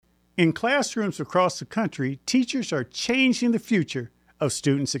In classrooms across the country, teachers are changing the future of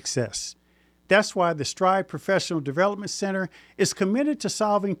student success. That's why the Stride Professional Development Center is committed to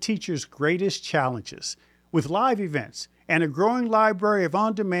solving teachers' greatest challenges with live events and a growing library of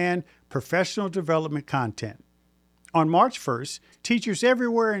on-demand professional development content. On March 1st, teachers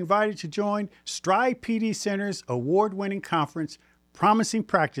everywhere are invited to join Stride PD Center's award-winning conference, Promising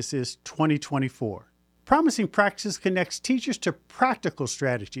Practices 2024. Promising Practices connects teachers to practical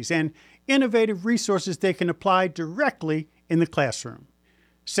strategies and innovative resources they can apply directly in the classroom.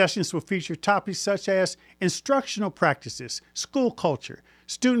 Sessions will feature topics such as instructional practices, school culture,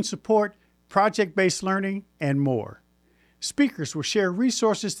 student support, project-based learning, and more. Speakers will share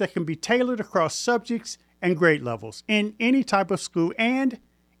resources that can be tailored across subjects and grade levels in any type of school and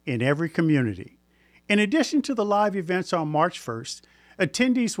in every community. In addition to the live events on March 1st,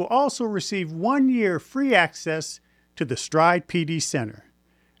 attendees will also receive 1 year free access to the Stride PD Center.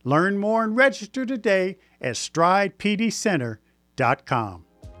 Learn more and register today at stridepdcenter.com.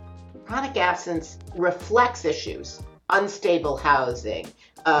 Chronic absence reflects issues: unstable housing,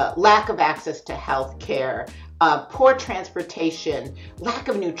 lack of access to health care, poor transportation, lack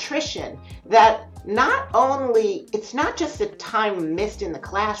of nutrition, that it's not just the time missed in the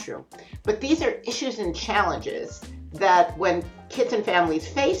classroom, but these are issues and challenges that when kids and families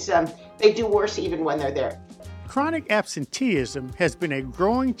face them, they do worse even when they're there. Chronic absenteeism has been a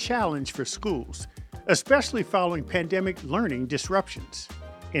growing challenge for schools, especially following pandemic learning disruptions.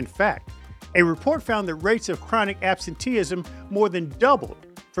 In fact, a report found that rates of chronic absenteeism more than doubled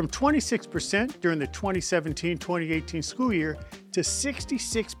from 26% during the 2017-2018 school year to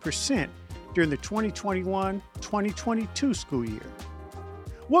 66% during the 2021-2022 school year.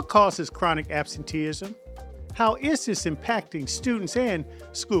 What causes chronic absenteeism? How is this impacting students and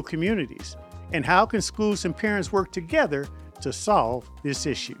school communities? And how can schools and parents work together to solve this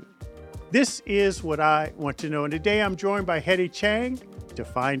issue? This is what I want to know. And today I'm joined by Hedy Chang to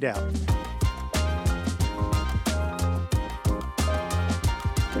find out.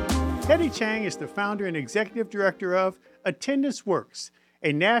 Hedy Chang is the founder and executive director of Attendance Works,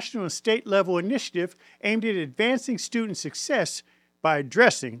 a national and state-level initiative aimed at advancing student success by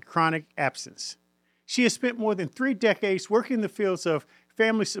addressing chronic absence. She has spent more than 3 decades working in the fields of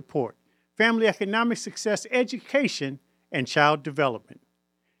family support, family economic success, education, and child development.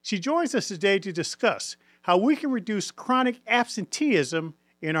 She joins us today to discuss how we can reduce chronic absenteeism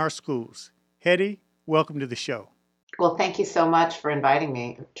in our schools. Hedy, welcome to the show. Well, thank you so much for inviting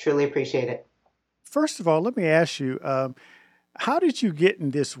me. Truly appreciate it. First of all, let me ask you, how did you get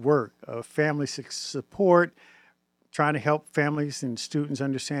in this work of family support, trying to help families and students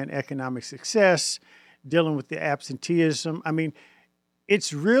understand economic success, dealing with the absenteeism? I mean,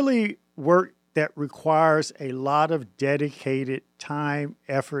 it's really work that requires a lot of dedicated time,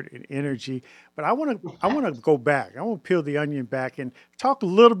 effort, and energy. But I want to go back. I want to peel the onion back and talk a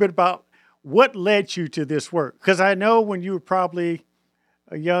little bit about what led you to this work. Because I know when you were probably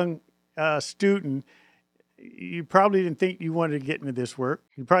a young student, you probably didn't think you wanted to get into this work.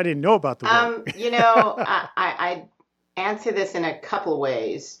 You probably didn't know about the work. I answer this in a couple of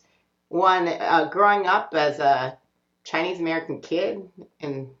ways. One, growing up as a Chinese American kid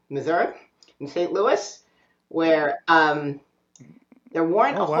in Missouri, in St. Louis, where there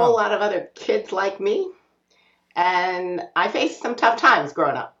weren't a whole lot of other kids like me. And I faced some tough times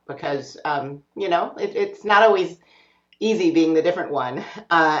growing up because, it's not always easy being the different one.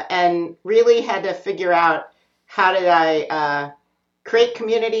 And really had to figure out how did I create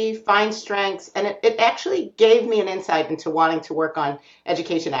community, find strengths. And it actually gave me an insight into wanting to work on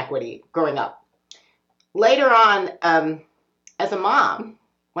education equity growing up. Later on, as a mom,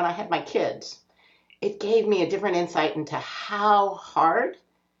 when I had my kids, it gave me a different insight into how hard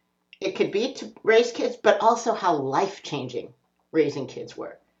it could be to raise kids, but also how life-changing raising kids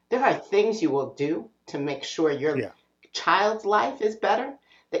were. There are things you will do to make sure your child's life is better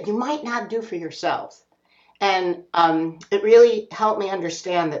that you might not do for yourselves. And it really helped me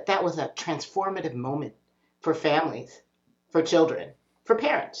understand that that was a transformative moment for families, for children, for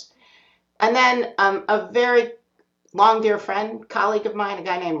parents. And then a very long dear friend, colleague of mine, a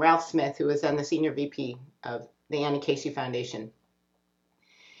guy named Ralph Smith, who was then the senior VP of the Annie Casey Foundation.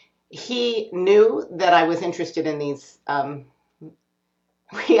 He knew that I was interested in these.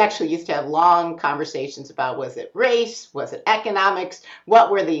 We actually used to have long conversations about, was it race? Was it economics? What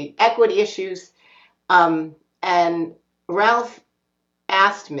were the equity issues? And Ralph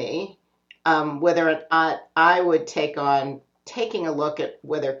asked me whether or not I would take on taking a look at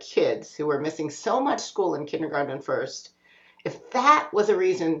whether kids who were missing so much school in kindergarten and first if that was a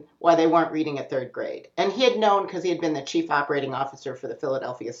reason why they weren't reading at third grade. And he had known, because he had been the chief operating officer for the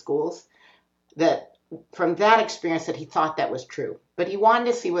Philadelphia schools, that from that experience that he thought that was true. But he wanted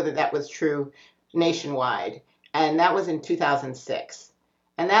to see whether that was true nationwide. And that was in 2006.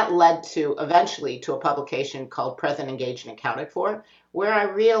 And that led to eventually to a publication called Present, Engaged, and Accounted For, where I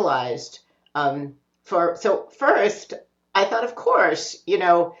realized so first I thought, of course,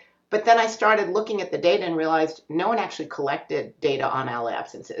 but then I started looking at the data and realized no one actually collected data on AL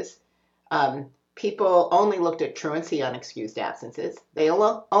absences. People only looked at truancy unexcused absences. They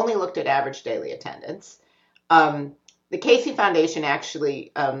only looked at average daily attendance. The Casey Foundation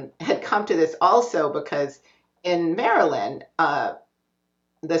actually had come to this also because in Maryland,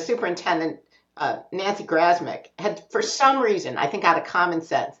 the superintendent, Nancy Grasmick, had, for some reason, I think out of common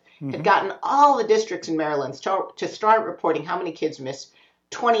sense, had gotten all the districts in Maryland to start reporting how many kids missed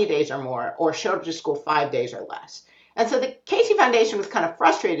 20 days or more or showed up to school 5 days or less. And so the Casey Foundation was kind of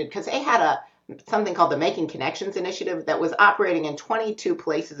frustrated because they had something called the Making Connections Initiative that was operating in 22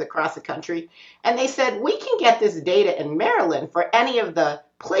 places across the country. And they said, we can get this data in Maryland for any of the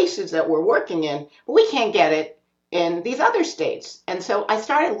places that we're working in, but we can't get it in these other states. And so I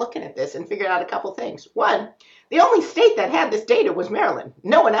started looking at this and figured out a couple things. One, the only state that had this data was Maryland.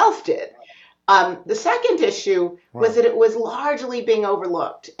 No one else did. The second issue was that it was largely being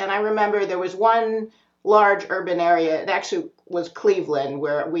overlooked. And I remember there was one large urban area, it actually was Cleveland,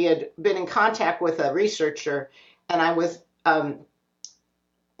 where we had been in contact with a researcher, and I was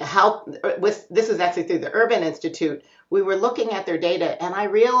this is actually through the Urban Institute. We were looking at their data, and I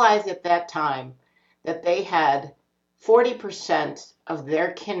realized at that time that they had 40% of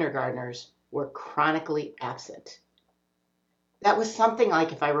their kindergartners were chronically absent. That was something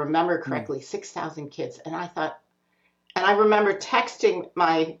like, if I remember correctly, 6,000 kids. And I remember texting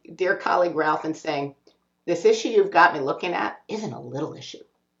my dear colleague Ralph and saying, this issue you've got me looking at isn't a little issue.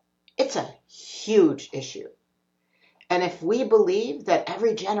 It's a huge issue. And if we believe that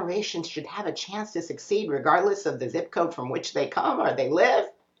every generation should have a chance to succeed regardless of the zip code from which they come or they live,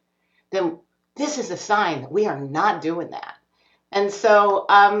 then this is a sign that we are not doing that. And so,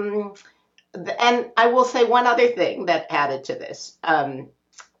 and I will say one other thing that added to this. I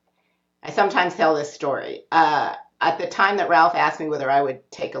sometimes tell this story. At the time that Ralph asked me whether I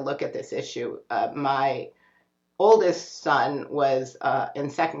would take a look at this issue, my oldest son was in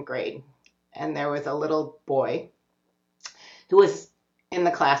second grade, and there was a little boy who was in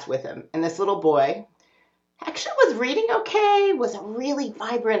the class with him. And this little boy actually was reading okay, was a really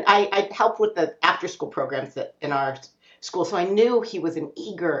vibrant. I helped with the after-school programs in our school, so I knew he was an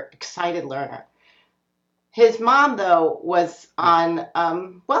eager, excited learner. His mom, though, was on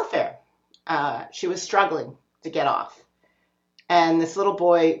welfare. She was struggling to get off. And this little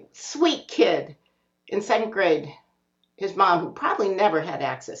boy, sweet kid, in second grade, his mom, who probably never had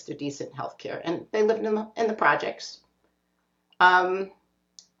access to decent health care, and they lived in the projects,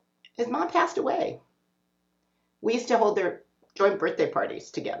 his mom passed away. We used to hold their joint birthday parties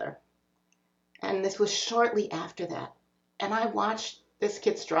together. And this was shortly after that. And I watched this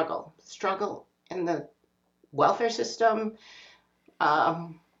kid struggle in the welfare system.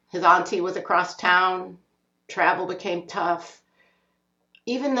 His auntie was across town. Travel became tough.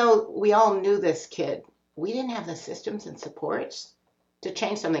 Even though we all knew this kid, we didn't have the systems and supports to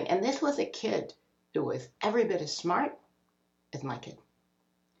change something. And this was a kid who was every bit as smart as my kid.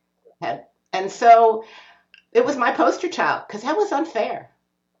 And so it was my poster child, because that was unfair.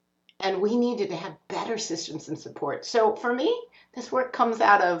 And we needed to have better systems and support. So for me, this work comes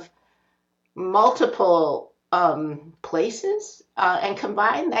out of multiple places, and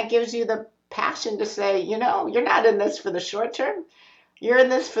combined, that gives you the passion to say, you're not in this for the short term. You're in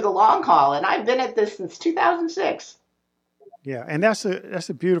this for the long haul. And I've been at this since 2006. Yeah, and that's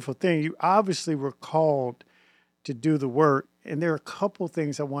a beautiful thing. You obviously were called to do the work. And there are a couple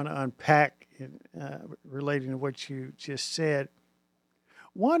things I want to unpack relating to what you just said.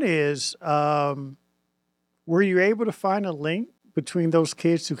 One is, were you able to find a link between those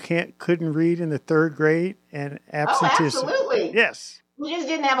kids who couldn't read in the third grade and absenteeism? Oh, absolutely. Yes. We just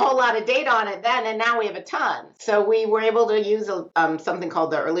didn't have a whole lot of data on it then, and now we have a ton. So we were able to use something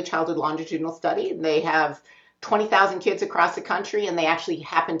called the Early Childhood Longitudinal Study. They have 20,000 kids across the country, and they actually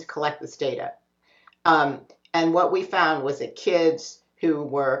happen to collect this data. And what we found was that kids who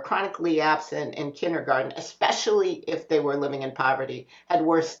were chronically absent in kindergarten, especially if they were living in poverty, had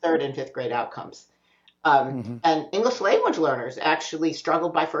worse third and fifth grade outcomes. And English language learners actually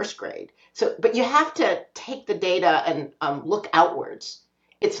struggled by first grade. But you have to take the data and look outwards.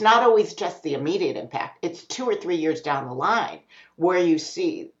 It's not always just the immediate impact. It's 2 or 3 years down the line where you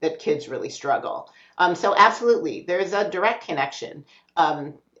see that kids really struggle. So absolutely, there's a direct connection.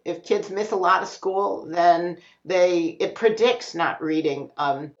 If kids miss a lot of school, then it predicts not reading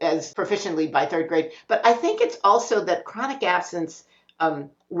as proficiently by third grade. But I think it's also that chronic absence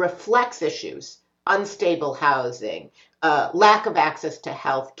reflects issues: unstable housing, lack of access to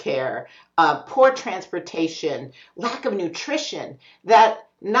health care, poor transportation, lack of nutrition. That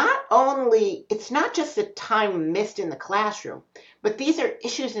not only, it's not just the time missed in the classroom, but these are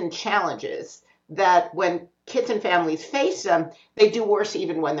issues and challenges that when kids and families face them, they do worse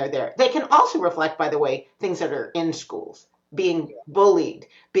even when they're there. They can also reflect, by the way, things that are in schools: being bullied,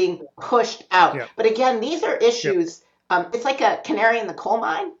 being pushed out. Yeah. But again, these are issues, it's like a canary in the coal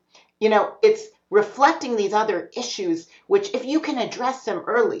mine. It's reflecting these other issues, which if you can address them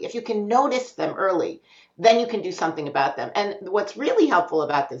early, if you can notice them early, then you can do something about them. And what's really helpful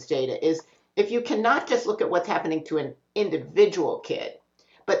about this data is if you cannot just look at what's happening to an individual kid,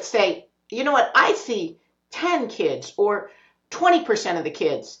 but say, you know what, I see 10 kids or 20% of the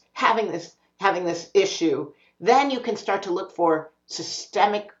kids having this issue, then you can start to look for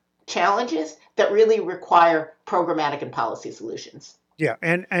systemic challenges that really require programmatic and policy solutions. Yeah,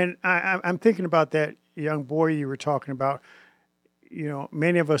 and I'm thinking about that young boy you were talking about.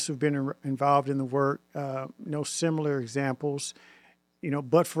 Many of us who've been involved in the work know similar examples.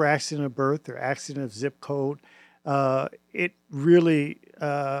 But for accident of birth or accident of zip code, it really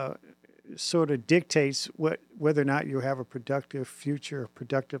sort of dictates whether or not you have a productive future, a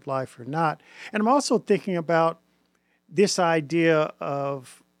productive life or not. And I'm also thinking about this idea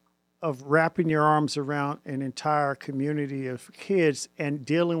of wrapping your arms around an entire community of kids and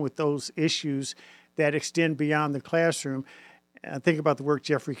dealing with those issues that extend beyond the classroom. I think about the work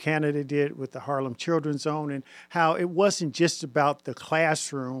Jeffrey Canada did with the Harlem Children's Zone and how it wasn't just about the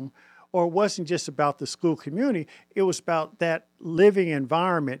classroom or it wasn't just about the school community. It was about that living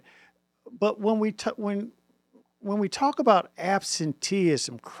environment. But when we talk about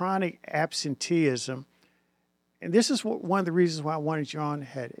absenteeism, chronic absenteeism, and this is one of the reasons why I wanted you on,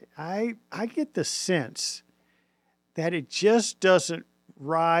 Hedy, I get the sense that it just doesn't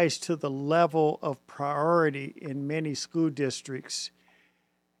rise to the level of priority in many school districts.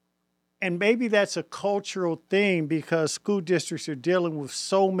 And maybe that's a cultural thing because school districts are dealing with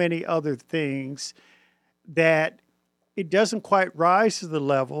so many other things that it doesn't quite rise to the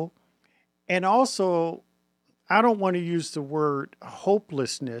level. And also, I don't want to use the word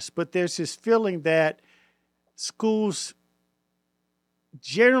hopelessness, but there's this feeling that schools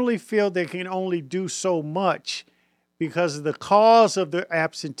generally feel they can only do so much because of the cause of their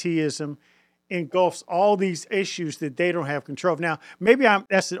absenteeism engulfs all these issues that they don't have control of. Now, maybe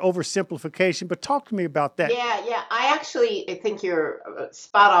that's an oversimplification, but talk to me about that. Yeah. I think you're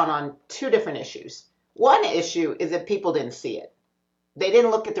spot on two different issues. One issue is that people didn't see it. They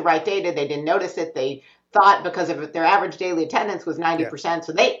didn't look at the right data. They didn't notice it. They thought because of their average daily attendance was 90%,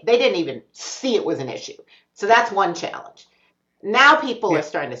 so they didn't even see it was an issue. So that's one challenge. Now people are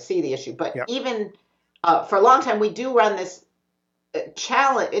starting to see the issue, but even for a long time, we do run this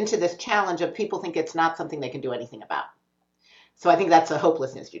challenge of people think it's not something they can do anything about. So I think that's a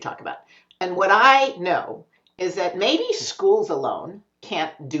hopelessness you talk about. And what I know is that maybe schools alone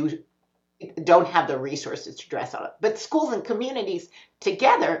don't have the resources to address all it, but schools and communities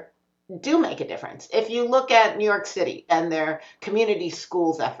together do make a difference. If you look at New York City and their community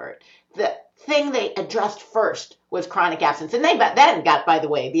schools effort, the thing they addressed first was chronic absence. And they then got, by the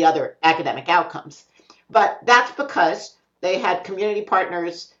way, the other academic outcomes. But that's because they had community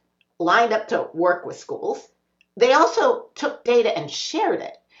partners lined up to work with schools. They also took data and shared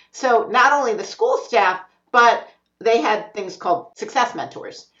it. So not only the school staff, but they had things called success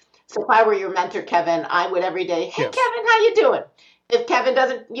mentors. So if I were your mentor, Kevin, I would every day, hey, Kevin, how you doing? If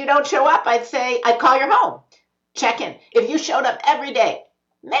Kevin you don't show up, I'd call your home, check in. If you showed up every day,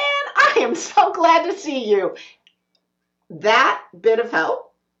 man, I am so glad to see you. That bit of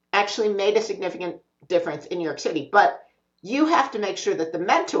help actually made a significant difference in New York City. But you have to make sure that the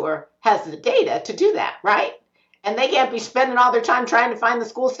mentor has the data to do that, right? And they can't be spending all their time trying to find the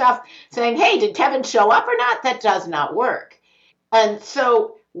school staff saying, hey, did Kevin show up or not? That does not work. And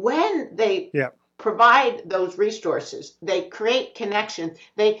so when they provide those resources, they create connections,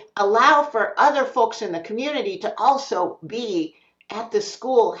 they allow for other folks in the community to also be at the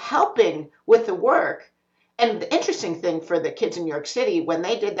school helping with the work. And the interesting thing for the kids in New York City, when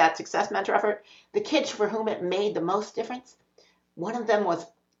they did that success mentor effort, the kids for whom it made the most difference, one of them was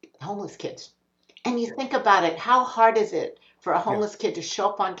homeless kids. And you think about it, how hard is it for a homeless kid to show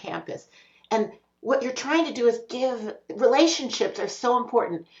up on campus? And what you're trying to do is relationships are so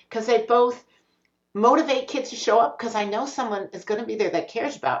important because they both motivate kids to show up because I know someone is going to be there that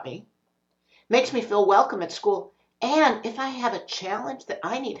cares about me. makes me feel welcome at school. And if I have a challenge that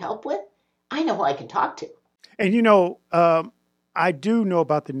I need help with, I know who I can talk to. And I do know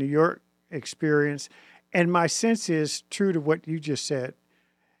about the New York experience, and my sense is true to what you just said,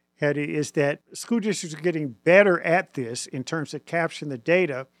 Hedy, is that school districts are getting better at this in terms of capturing the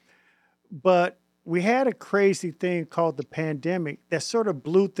data. But we had a crazy thing called the pandemic that sort of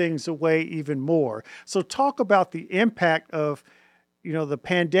blew things away even more. So talk about the impact of, the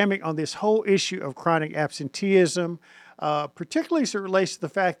pandemic on this whole issue of chronic absenteeism, particularly as it relates to the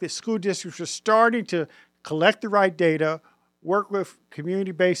fact that school districts are starting to collect the right data, work with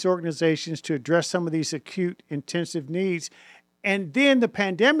community-based organizations to address some of these acute intensive needs. And then the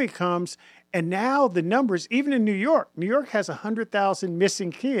pandemic comes, and now the numbers, even in New York has 100,000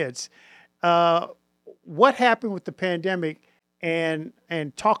 missing kids. What happened with the pandemic, and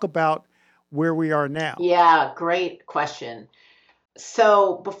talk about where we are now? Yeah, great question.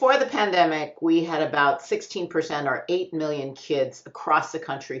 So before the pandemic, we had about 16% or 8 million kids across the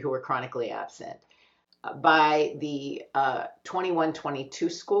country who were chronically absent. By the 21-22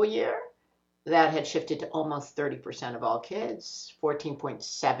 school year, that had shifted to almost 30% of all kids,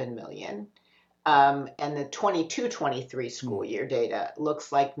 14.7 million. And the 22-23 school year data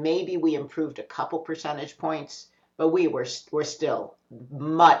looks like maybe we improved a couple percentage points, but we're still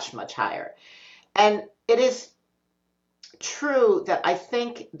much, much higher. And it is true that I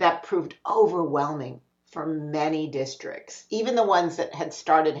think that proved overwhelming for many districts, even the ones that had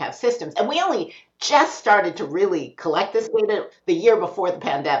started to have systems. And we only just started to really collect this data the year before the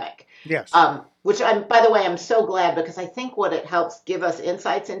pandemic. Yes. Which by the way, I'm so glad, because I think what it helps give us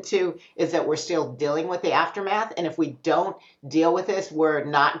insights into is that we're still dealing with the aftermath. And if we don't deal with this, we're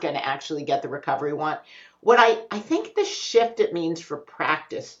not going to actually get the recovery we want. What I think the shift it means for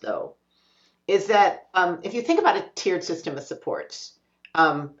practice, though, is that if you think about a tiered system of supports,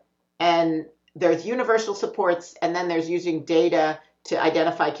 and there's universal supports, and then there's using data to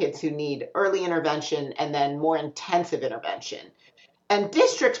identify kids who need early intervention and then more intensive intervention. And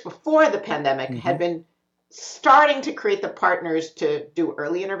districts before the pandemic had been starting to create the partners to do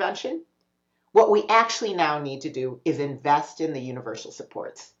early intervention. What we actually now need to do is invest in the universal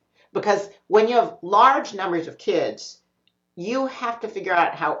supports. Because when you have large numbers of kids, you have to figure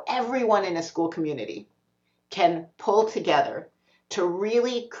out how everyone in a school community can pull together to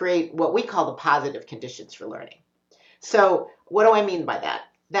really create what we call the positive conditions for learning. So what do I mean by that?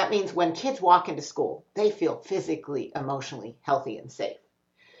 That means when kids walk into school, they feel physically, emotionally healthy and safe.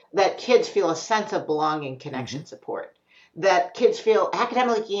 That kids feel a sense of belonging, connection, support. That kids feel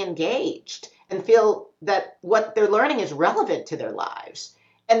academically engaged and feel that what they're learning is relevant to their lives.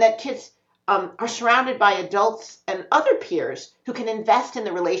 And that kids are surrounded by adults and other peers who can invest in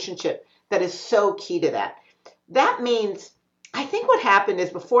the relationship that is so key to that. That means, I think what happened is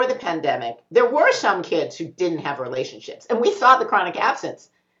before the pandemic, there were some kids who didn't have relationships, and we saw the chronic absence.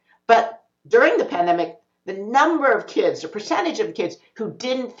 But during the pandemic, the number of kids, the percentage of kids who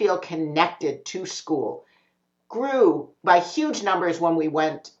didn't feel connected to school grew by huge numbers when we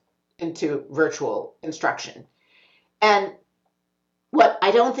went into virtual instruction. And what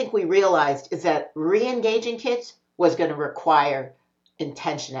I don't think we realized is that re-engaging kids was going to require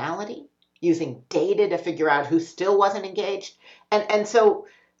intentionality, using data to figure out who still wasn't engaged. And so,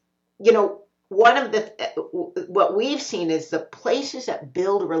 one of what we've seen is the places that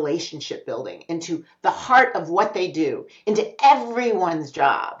build relationship building into the heart of what they do, into everyone's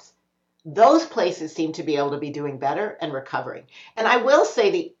jobs. Those places seem to be able to be doing better and recovering. And I will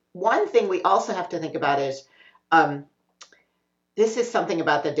say the one thing we also have to think about is, this is something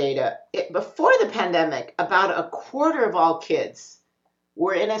about the data. Before the pandemic, about a quarter of all kids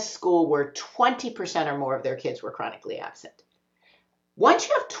were in a school where 20% or more of their kids were chronically absent. Once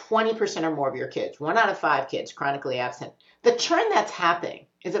you have 20% or more of your kids, 1 out of 5 kids chronically absent, the churn that's happening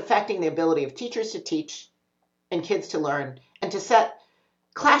is affecting the ability of teachers to teach and kids to learn and to set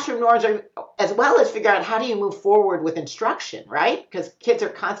classroom norms, as well as figure out how do you move forward with instruction, right? Because kids are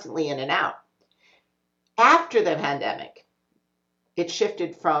constantly in and out. After the pandemic, it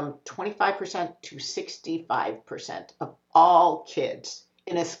shifted from 25% to 65% of all kids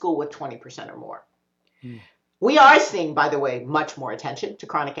in a school with 20% or more. We are seeing, by the way, much more attention to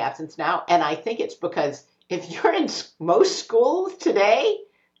chronic absence now. And I think it's because if you're in most schools today,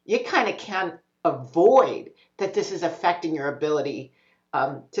 you kind of can't avoid that this is affecting your ability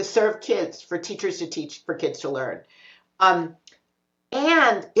to serve kids, for teachers to teach, for kids to learn. And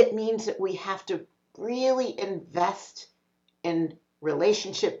it means that we have to really invest in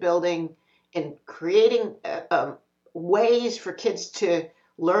relationship building, in creating ways for kids to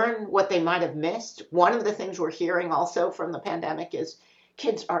learn what they might have missed. One of the things we're hearing also from the pandemic is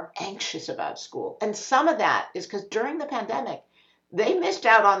kids are anxious about school. And some of that is because during the pandemic, they missed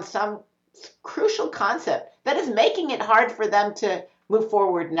out on some crucial concept that is making it hard for them to move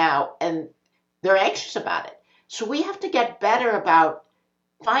forward now. And they're anxious about it. So we have to get better about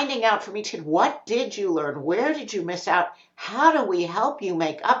finding out from each kid, what did you learn? Where did you miss out? How do we help you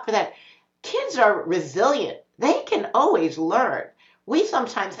make up for that? Kids are resilient. They can always learn. We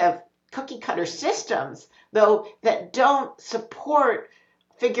sometimes have cookie cutter systems, though, that don't support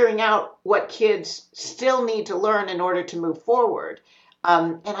figuring out what kids still need to learn in order to move forward.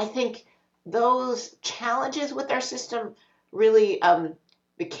 And I think those challenges with our system really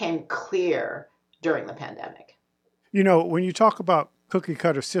became clear during the pandemic. When you talk about cookie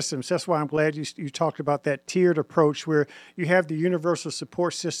cutter systems, that's why I'm glad you talked about that tiered approach where you have the universal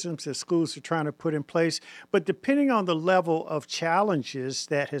support systems that schools are trying to put in place. But depending on the level of challenges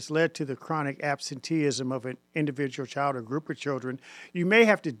that has led to the chronic absenteeism of an individual child or group of children, you may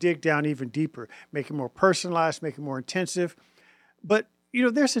have to dig down even deeper, make it more personalized, make it more intensive. But,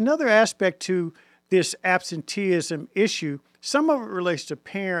 there's another aspect to this absenteeism issue. Some of it relates to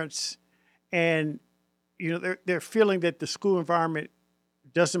parents and they're feeling that the school environment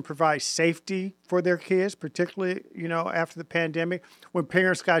doesn't provide safety for their kids, particularly, after the pandemic, when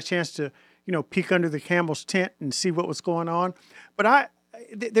parents got a chance to, peek under the camel's tent and see what was going on. But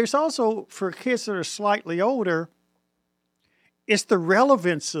there's also, for kids that are slightly older, it's the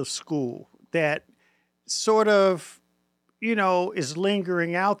relevance of school that sort of, is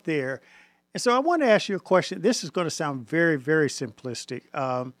lingering out there. And so I want to ask you a question. This is going to sound very, very simplistic.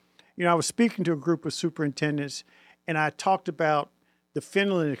 I was speaking to a group of superintendents, and I talked about the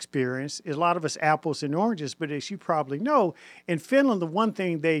Finland experience. A lot of us apples and oranges, but as you probably know, in Finland, the one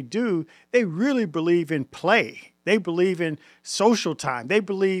thing they do, they really believe in play. They believe in social time. They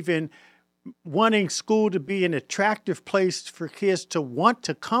believe in wanting school to be an attractive place for kids to want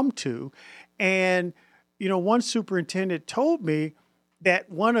to come to. And, one superintendent told me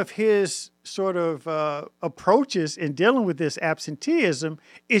that one of his sort of approaches in dealing with this absenteeism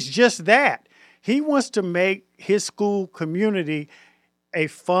is just that. He wants to make his school community a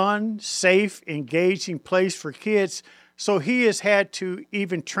fun, safe, engaging place for kids. So he has had to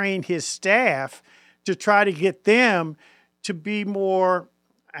even train his staff to try to get them to be more,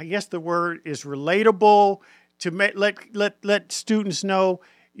 I guess the word is relatable, to let students know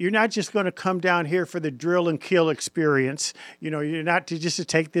you're not just going to come down here for the drill and kill experience. You're not just to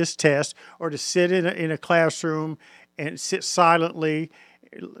take this test or to sit in a classroom and sit silently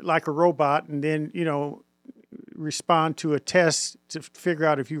like a robot and then, respond to a test to figure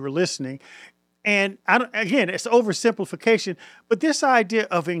out if you were listening. And again, it's oversimplification, but this idea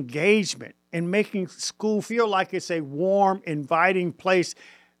of engagement and making school feel like it's a warm, inviting place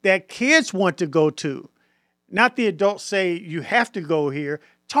that kids want to go to, not the adults say you have to go here.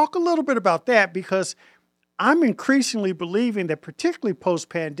 Talk a little bit about that, because I'm increasingly believing that, particularly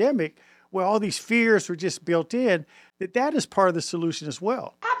post-pandemic, where all these fears were just built in, that is part of the solution as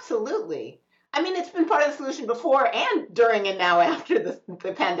well. Absolutely. I mean, it's been part of the solution before and during and now after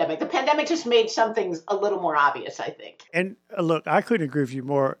the pandemic. The pandemic just made some things a little more obvious, I think. And look, I couldn't agree with you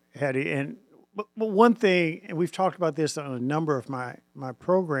more, Hedy. But one thing, and we've talked about this on a number of my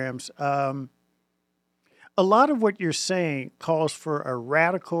programs, a lot of what you're saying calls for a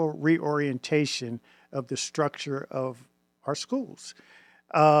radical reorientation of the structure of our schools.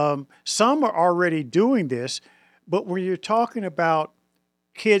 Some are already doing this, but when you're talking about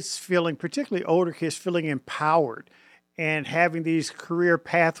kids feeling, particularly older kids, feeling empowered and having these career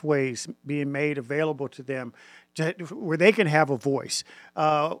pathways being made available to them where they can have a voice.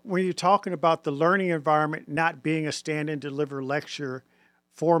 When you're talking about the learning environment not being a stand and deliver lecture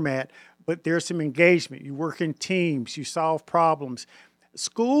format, but there's some engagement. You work in teams, you solve problems.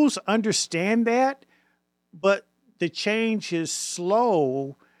 Schools understand that, but the change is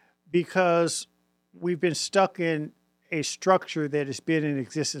slow because we've been stuck in a structure that has been in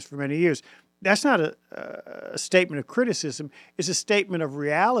existence for many years. That's not a statement of criticism. It's a statement of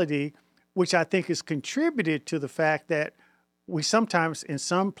reality, which I think has contributed to the fact that we sometimes, in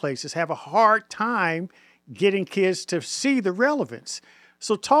some places, have a hard time getting kids to see the relevance.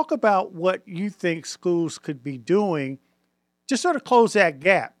 So talk about what you think schools could be doing to sort of close that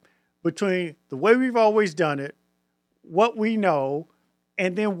gap between the way we've always done it, what we know,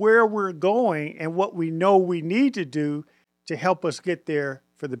 and then where we're going and what we know we need to do to help us get there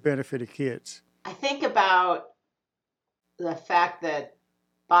for the benefit of kids. I think about the fact that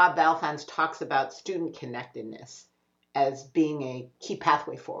Bob Balfans talks about student connectedness as being a key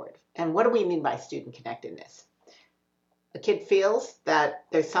pathway forward. And what do we mean by student connectedness? A kid feels that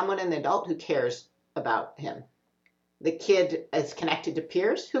there's someone, an adult, who cares about him. The kid is connected to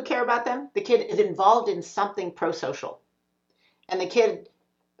peers who care about them. The kid is involved in something pro-social. And the kid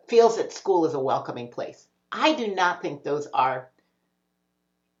feels that school is a welcoming place. I do not think those are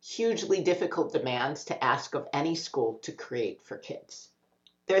hugely difficult demands to ask of any school to create for kids.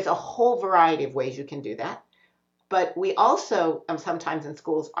 There's a whole variety of ways you can do that. But we also, sometimes in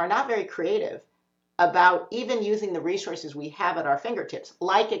schools, are not very creative about even using the resources we have at our fingertips,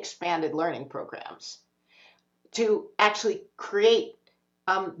 like expanded learning programs, to actually create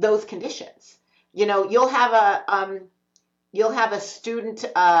those conditions. You know, you'll have a student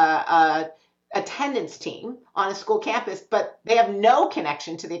attendance team on a school campus, but they have no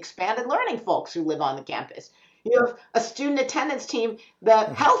connection to the expanded learning folks who live on the campus. You have a student attendance team. The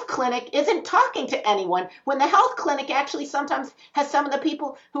health clinic isn't talking to anyone when the health clinic actually sometimes has some of the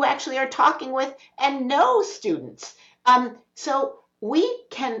people who actually are talking with and know students. So we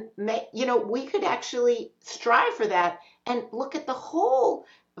can make, we could actually strive for that and look at the whole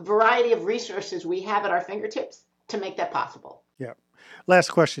variety of resources we have at our fingertips to make that possible. Yeah. Last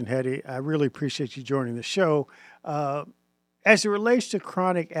question, Hedy. I really appreciate you joining the show. As it relates to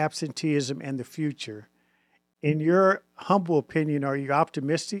chronic absenteeism and the future, in your humble opinion, are you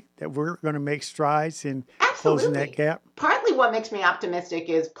optimistic that we're going to make strides in closing that gap? Partly what makes me optimistic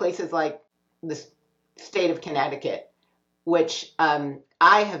is places like the state of Connecticut, which I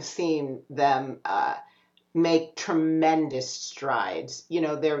have seen them make tremendous strides. You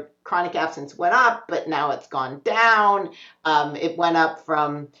know, their chronic absence went up, but now it's gone down. It went up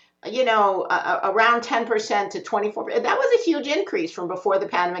from around 10% to 24%. That was a huge increase from before the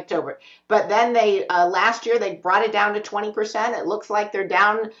pandemic October. But then they last year they brought it down to 20%. It looks like they're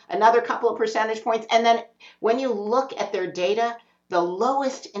down another couple of percentage points. And then when you look at their data, the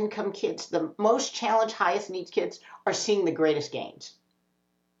lowest income kids, the most challenged, highest needs kids are seeing the greatest gains.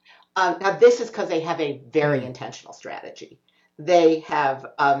 Now this is because they have a very intentional strategy. They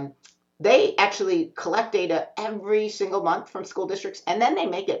actually collect data every single month from school districts, and then they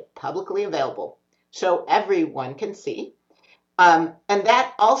make it publicly available so everyone can see. And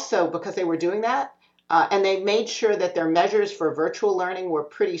that also, because they were doing that, and they made sure that their measures for virtual learning were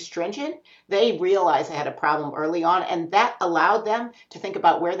pretty stringent, they realized they had a problem early on, and that allowed them to think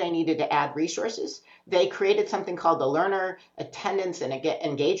about where they needed to add resources. They created something called the Learner Attendance and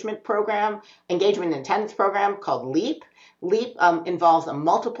Engagement and Attendance Program called LEAP. LEAP involves a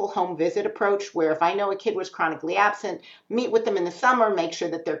multiple home visit approach where if I know a kid was chronically absent, meet with them in the summer, make sure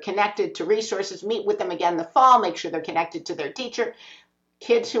that they're connected to resources, meet with them again in the fall, make sure they're connected to their teacher.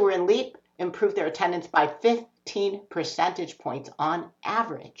 Kids who were in LEAP improved their attendance by 15 percentage points on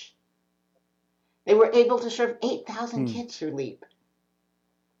average. They were able to serve 8,000 kids through LEAP.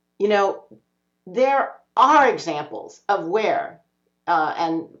 You know, there are examples of where,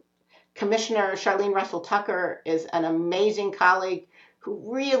 and Commissioner Charlene Russell Tucker is an amazing colleague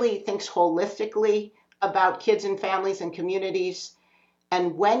who really thinks holistically about kids and families and communities.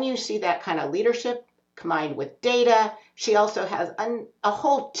 And when you see that kind of leadership combined with data, she also has a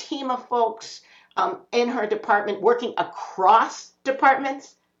whole team of folks in her department working across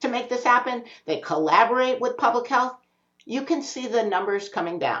departments to make this happen. They collaborate with public health. You can see the numbers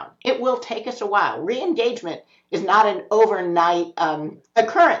coming down. It will take us a while. Re-engagement is not an overnight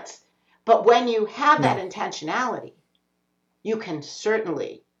occurrence. But when you have that intentionality, you can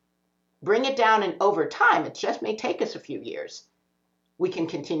certainly bring it down, and over time, it just may take us a few years, we can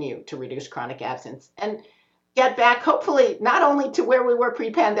continue to reduce chronic absence and get back, hopefully, not only to where we were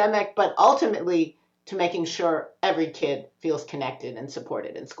pre-pandemic, but ultimately to making sure every kid feels connected and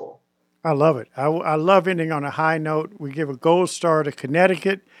supported in school. I love it. I love ending on a high note. We give a gold star to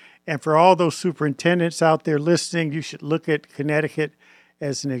Connecticut. And for all those superintendents out there listening, you should look at Connecticut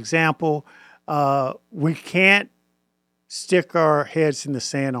as an example. We can't stick our heads in the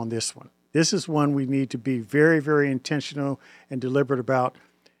sand on this one. This is one we need to be very, very intentional and deliberate about.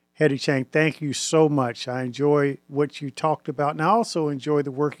 Hedy Chang, thank you so much. I enjoy what you talked about, and I also enjoy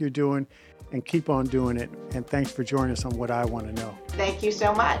the work you're doing, and keep on doing it. And thanks for joining us on What I Want to Know. Thank you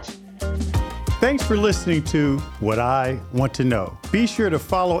so much. Thanks for listening to What I Want to Know. Be sure to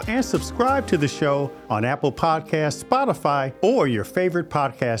follow and subscribe to the show on Apple Podcasts, Spotify, or your favorite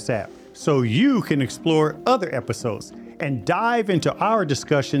podcast app so you can explore other episodes and dive into our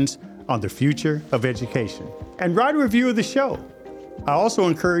discussions on the future of education. And write a review of the show. I also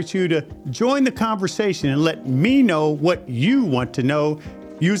encourage you to join the conversation and let me know what you want to know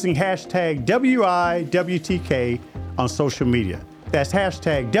using hashtag WIWTK on social media. That's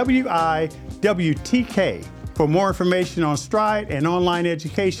hashtag WIWTK. For more information on Stride and online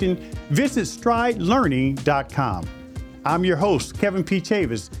education, visit stridelearning.com. I'm your host, Kevin P.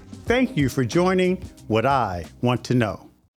 Chavis. Thank you for joining What I Want to Know.